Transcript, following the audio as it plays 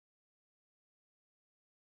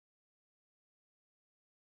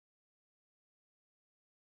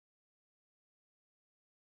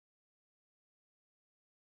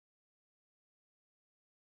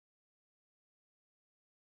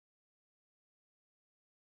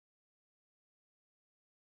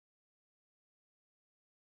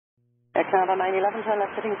Canada 911, turn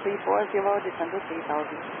left heading 340, descend to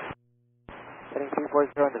 3000. Heading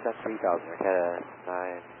 340, descend 3000, Canada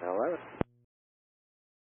 911.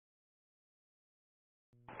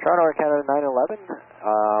 Toronto, Canada 911,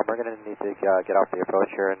 we're going to need to get off the approach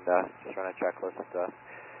here and just run a checklist to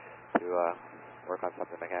work on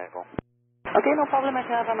something mechanical. Okay, no problem,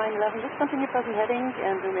 Canada 911. Just continue present heading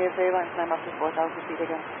and do me a favor and climb up to 4,000 feet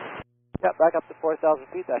again. Yep, back up to 4,000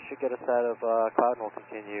 feet. That should get us out of cloud, and we'll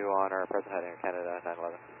continue on our present heading, Canada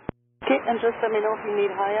 911. Okay, and just let me know if you need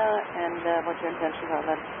higher and what your intentions are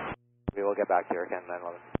then. We will get back to you, Canada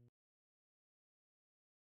 911.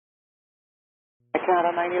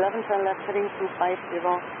 Canada 911, turn left heading 250.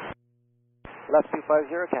 Left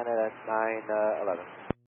 250, Canada 911.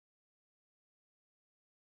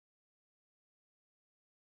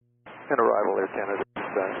 And arrival there, Canada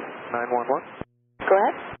 911. Go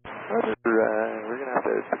ahead. We're going to have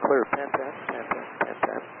to declare pan.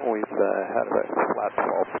 We've had a flat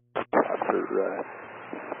fault. Flaps are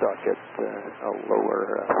stuck at a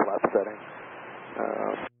lower flap setting.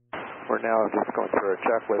 We're now just going through our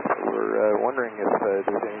checklist. We're wondering if there's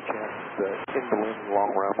any chance in the wind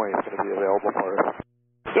long runway is going to be available for us.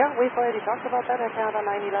 Yeah, we've already talked about that at Canada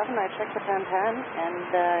 911. I checked the pan, and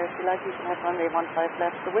if you like, you can have runway 15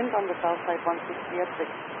 left. The wind on the south side 160 at 6.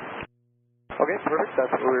 Okay, perfect.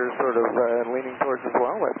 That's what we're sort of leaning towards as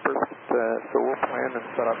well. That's perfect. So we'll plan and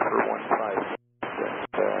set up for 15. And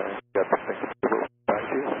get some things to go back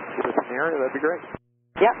to you. Get us in the area, that'd be great.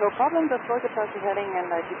 Yeah, no problem. Just go to present heading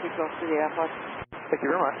and keep you close to the airport. Thank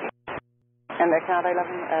you very much. And at Canada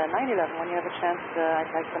 911, when you have a chance,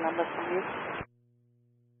 I'd like the numbers from you.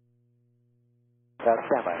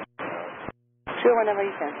 Standby. Sure, whenever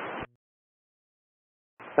you can.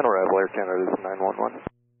 And arrival Air Canada is 911.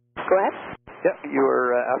 Go ahead. Yep, you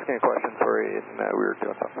were asking a question, sorry, and we were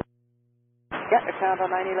doing something. Yeah, at Canada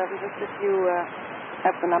 911, just if you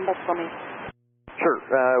have the numbers for me. Sure.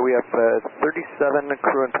 We have 37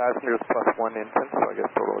 crew and passengers plus 1 infant, so I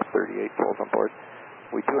guess total of 38 souls on board.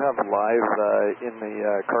 We do have live in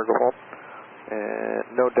the cargo hold, and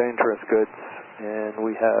no dangerous goods, and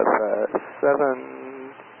we have 7,200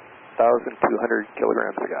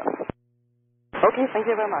 kilograms of gas. Okay, thank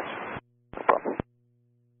you very much. No problem.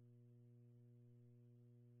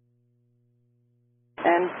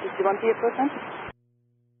 And did you want the equipment?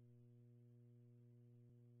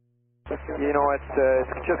 You know, it's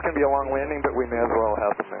just going to be a long landing, but we may as well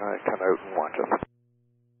have them come out and watch us.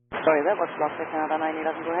 Sorry, that was blocked at Canada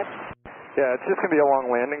 911. Go ahead. Yeah, it's just going to be a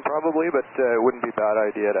long landing probably, but it wouldn't be a bad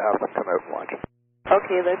idea to have them come out and watch us.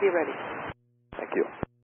 Okay, they'll be ready. Thank you.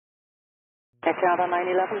 At Canada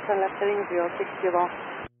 911, turn left heading 060.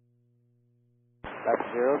 That's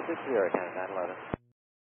 060, Canada 911.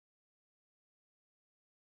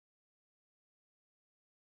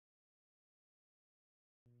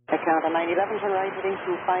 At Canada 911, turn right heading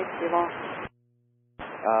 250.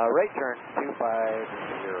 Right turn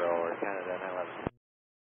 250, Canada 911.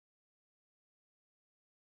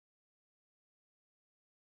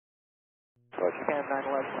 Roger, Canada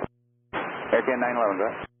 911. Air Canada 911, go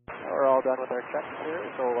ahead. We're all done with our checks here,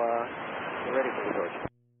 so we're ready for the approach.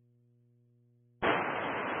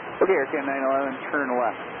 Okay, Air Canada 911, turn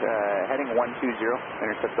left, heading 120,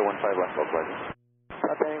 intercept the 15 left localizer.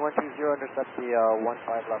 Heading 120, intercept the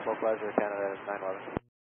 15 left localizer, Canada 911.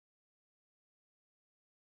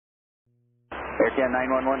 Air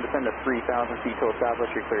Canada 911, descend to 3,000 feet to establish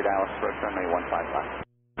your cleared ILS approach runway 15 left.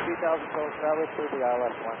 3,000 to establish to the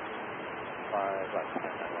ILS 15 left,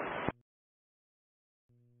 Canada 911.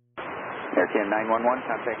 Air Canada 911,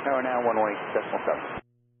 contact tower now, 118.7.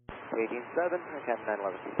 18.7, Canada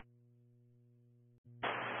 911.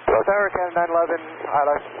 Hello, tower, Canada 911,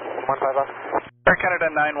 ILS 15 left. Air Canada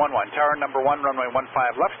 911, tower number 1, runway 15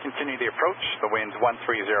 left, continue the approach, the wind's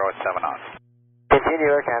 130 at 7 knots. Continue,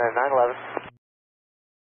 Air Canada 911.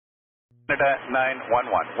 Canada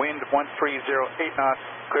 911, wind 130, 8 knots,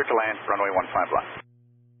 clear to land, runway 15 left.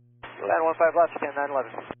 Land 15 left, Canada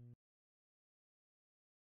 911.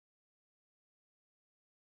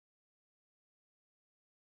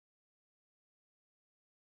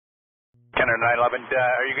 Canada 911,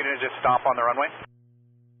 are you going to just stop on the runway?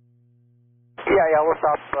 Yeah, we'll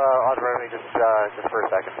stop on the runway just for a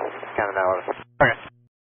second. Canada 911. Okay.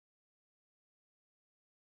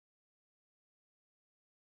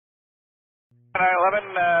 Canada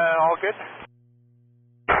 911, all good?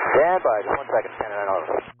 Stand by, just 1 second, Canada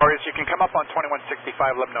 911. Or you can come up on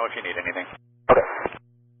 2165, let me know if you need anything. Okay.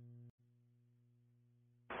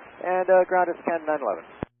 And ground is Canada 911.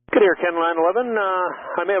 Good Air Canada 911.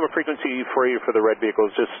 I may have a frequency for you for the red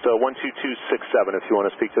vehicles, just 12267 if you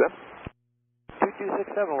want to speak to them.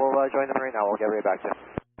 12267. We'll join them right now. We'll get right back to you.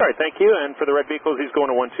 All right, thank you. And for the red vehicles, he's going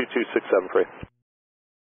to 12267 for you.